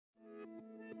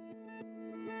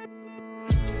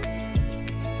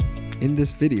In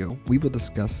this video, we will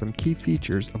discuss some key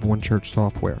features of OneChurch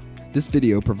software. This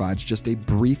video provides just a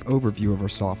brief overview of our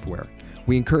software.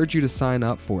 We encourage you to sign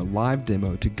up for a live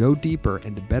demo to go deeper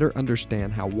and to better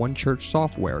understand how OneChurch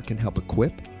software can help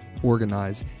equip,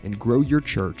 organize, and grow your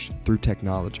church through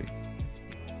technology.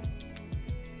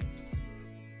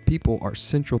 People are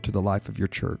central to the life of your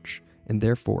church, and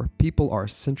therefore, people are a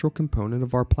central component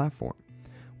of our platform.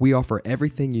 We offer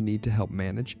everything you need to help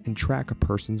manage and track a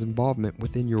person's involvement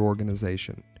within your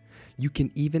organization. You can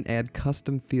even add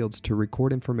custom fields to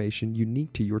record information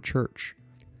unique to your church.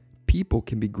 People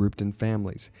can be grouped in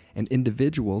families, and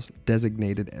individuals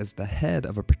designated as the head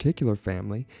of a particular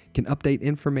family can update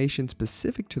information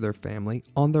specific to their family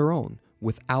on their own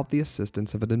without the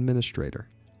assistance of an administrator.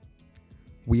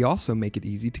 We also make it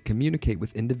easy to communicate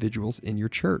with individuals in your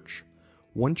church.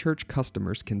 OneChurch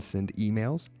customers can send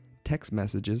emails, text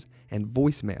messages, and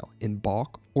voicemail in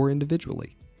bulk or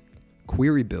individually.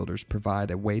 Query builders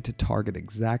provide a way to target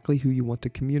exactly who you want to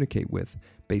communicate with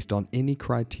based on any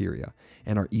criteria,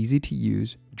 and our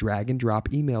easy-to-use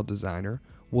drag-and-drop email designer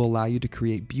will allow you to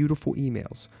create beautiful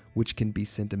emails, which can be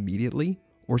sent immediately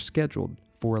or scheduled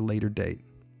for a later date.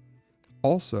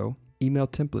 Also, email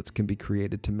templates can be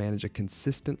created to manage a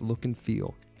consistent look and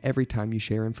feel every time you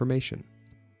share information.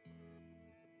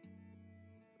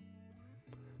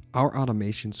 Our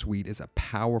automation suite is a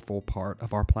powerful part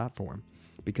of our platform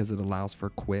because it allows for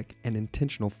quick and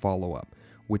intentional follow-up,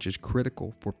 which is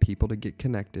critical for people to get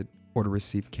connected or to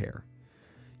receive care.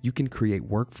 You can create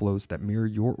workflows that mirror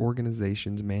your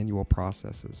organization's manual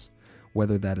processes,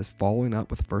 whether that is following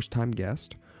up with first-time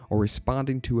guests or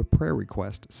responding to a prayer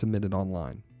request submitted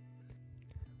online.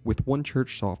 With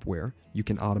OneChurch software, you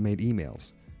can automate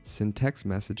emails, send text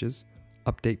messages,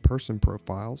 update person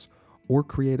profiles, or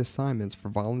create assignments for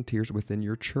volunteers within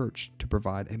your church to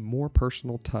provide a more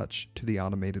personal touch to the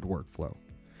automated workflow.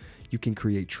 You can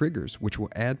create triggers which will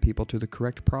add people to the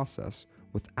correct process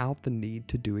without the need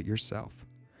to do it yourself.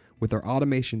 With our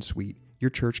automation suite,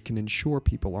 your church can ensure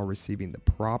people are receiving the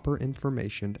proper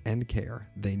information and care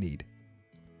they need.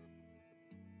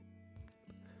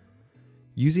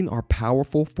 Using our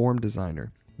powerful form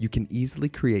designer, you can easily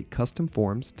create custom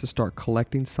forms to start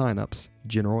collecting signups,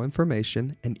 general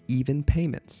information, and even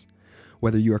payments.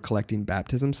 Whether you are collecting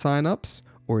baptism signups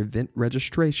or event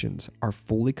registrations, our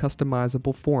fully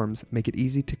customizable forms make it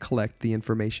easy to collect the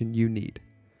information you need.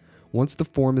 Once the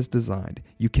form is designed,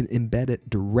 you can embed it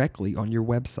directly on your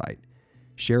website,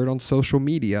 share it on social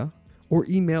media, or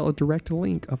email a direct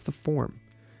link of the form.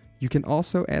 You can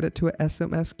also add it to a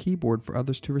SMS keyboard for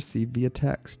others to receive via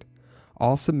text.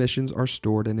 All submissions are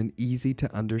stored in an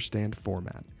easy-to-understand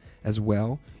format. As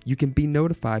well, you can be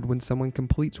notified when someone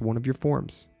completes one of your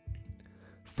forms.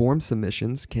 Form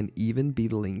submissions can even be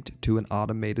linked to an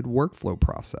automated workflow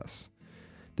process.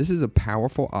 This is a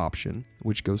powerful option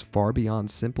which goes far beyond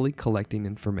simply collecting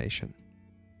information.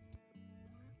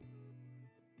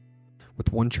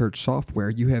 With OneChurch software,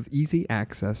 you have easy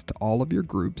access to all of your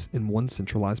groups in one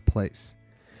centralized place.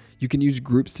 You can use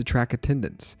groups to track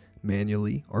attendance,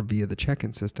 manually or via the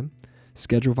check-in system,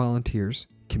 schedule volunteers,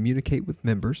 communicate with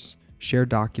members, share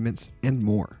documents, and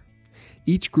more.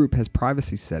 Each group has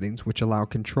privacy settings which allow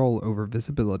control over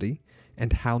visibility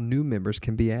and how new members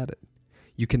can be added.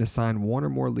 You can assign one or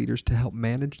more leaders to help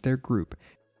manage their group,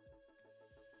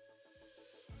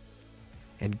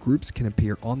 and groups can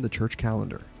appear on the church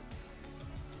calendar.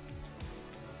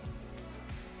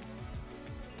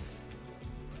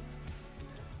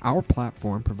 Our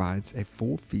platform provides a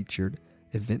full-featured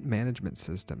event management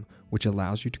system which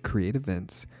allows you to create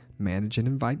events, manage and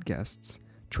invite guests,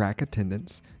 track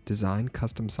attendance, design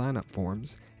custom sign-up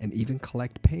forms, and even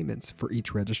collect payments for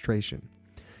each registration.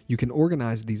 You can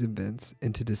organize these events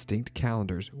into distinct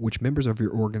calendars which members of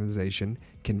your organization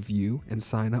can view and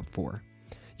sign up for.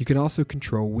 You can also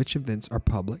control which events are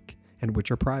public and which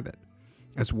are private.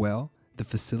 As well, the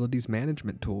facilities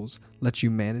management tools let you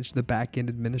manage the back-end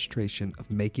administration of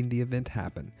making the event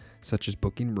happen, such as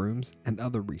booking rooms and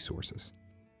other resources.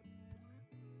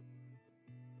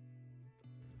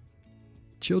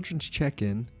 Children's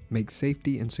check-in makes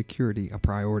safety and security a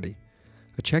priority.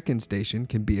 A check-in station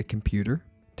can be a computer,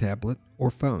 tablet,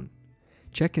 or phone.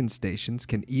 Check-in stations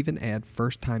can even add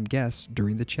first-time guests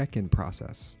during the check-in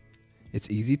process.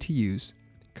 It's easy to use,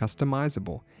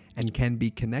 customizable, and can be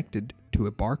connected to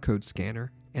a barcode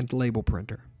scanner and label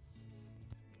printer.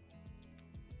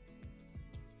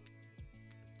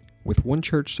 With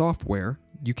OneChurch software,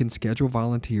 you can schedule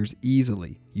volunteers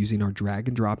easily using our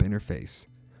drag-and-drop interface.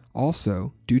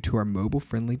 Also, due to our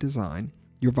mobile-friendly design,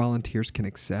 your volunteers can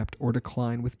accept or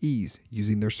decline with ease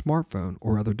using their smartphone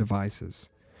or other devices.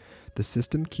 The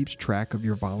system keeps track of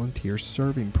your volunteers'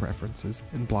 serving preferences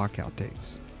and blockout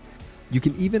dates. You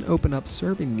can even open up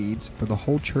serving needs for the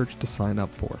whole church to sign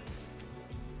up for.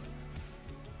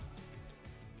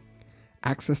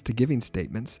 Access to giving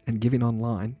statements and giving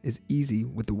online is easy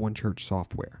with the One Church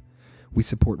software. We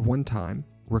support one-time,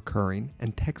 recurring,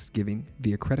 and text giving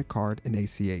via credit card and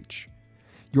ACH.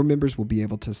 Your members will be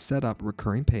able to set up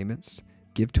recurring payments,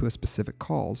 give to a specific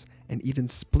cause, and even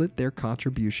split their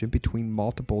contribution between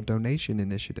multiple donation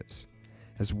initiatives.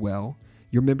 As well,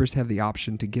 your members have the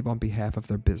option to give on behalf of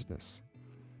their business.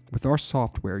 With our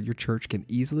software, your church can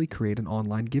easily create an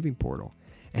online giving portal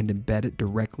and embed it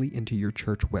directly into your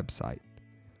church website.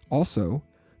 Also,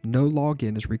 no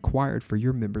login is required for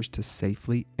your members to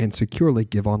safely and securely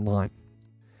give online.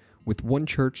 With One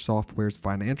Church Software's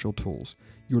financial tools,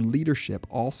 your leadership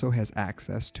also has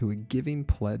access to a giving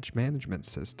pledge management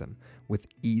system with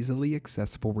easily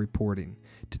accessible reporting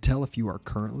to tell if you are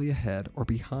currently ahead or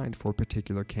behind for a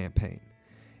particular campaign.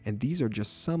 And these are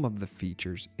just some of the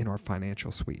features in our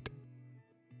financial suite.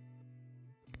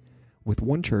 With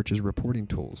One Church's reporting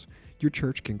tools, your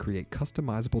church can create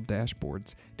customizable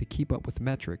dashboards to keep up with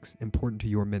metrics important to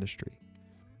your ministry.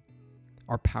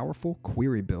 Our powerful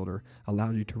query builder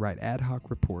allows you to write ad hoc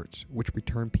reports which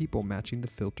return people matching the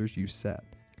filters you set.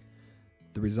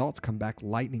 The results come back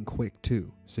lightning quick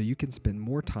too, so you can spend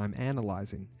more time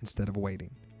analyzing instead of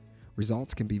waiting.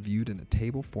 Results can be viewed in a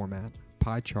table format,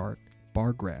 pie chart,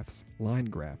 bar graphs, line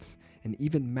graphs, and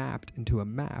even mapped into a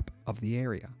map of the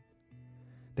area.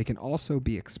 They can also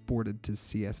be exported to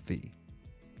CSV.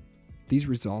 These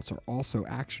results are also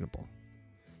actionable.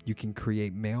 You can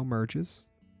create mail merges,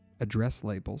 address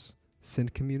labels,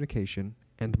 send communication,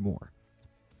 and more.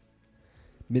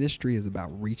 Ministry is about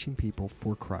reaching people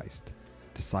for Christ,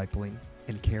 discipling,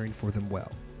 and caring for them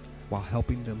well, while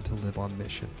helping them to live on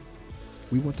mission.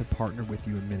 We want to partner with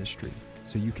you in ministry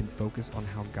so you can focus on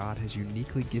how God has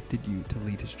uniquely gifted you to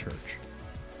lead His church.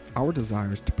 Our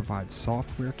desire is to provide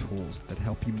software tools that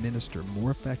help you minister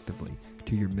more effectively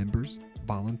to your members,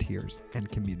 volunteers, and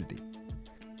community.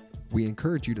 We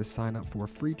encourage you to sign up for a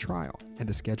free trial and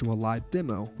to schedule a live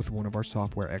demo with one of our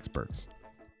software experts.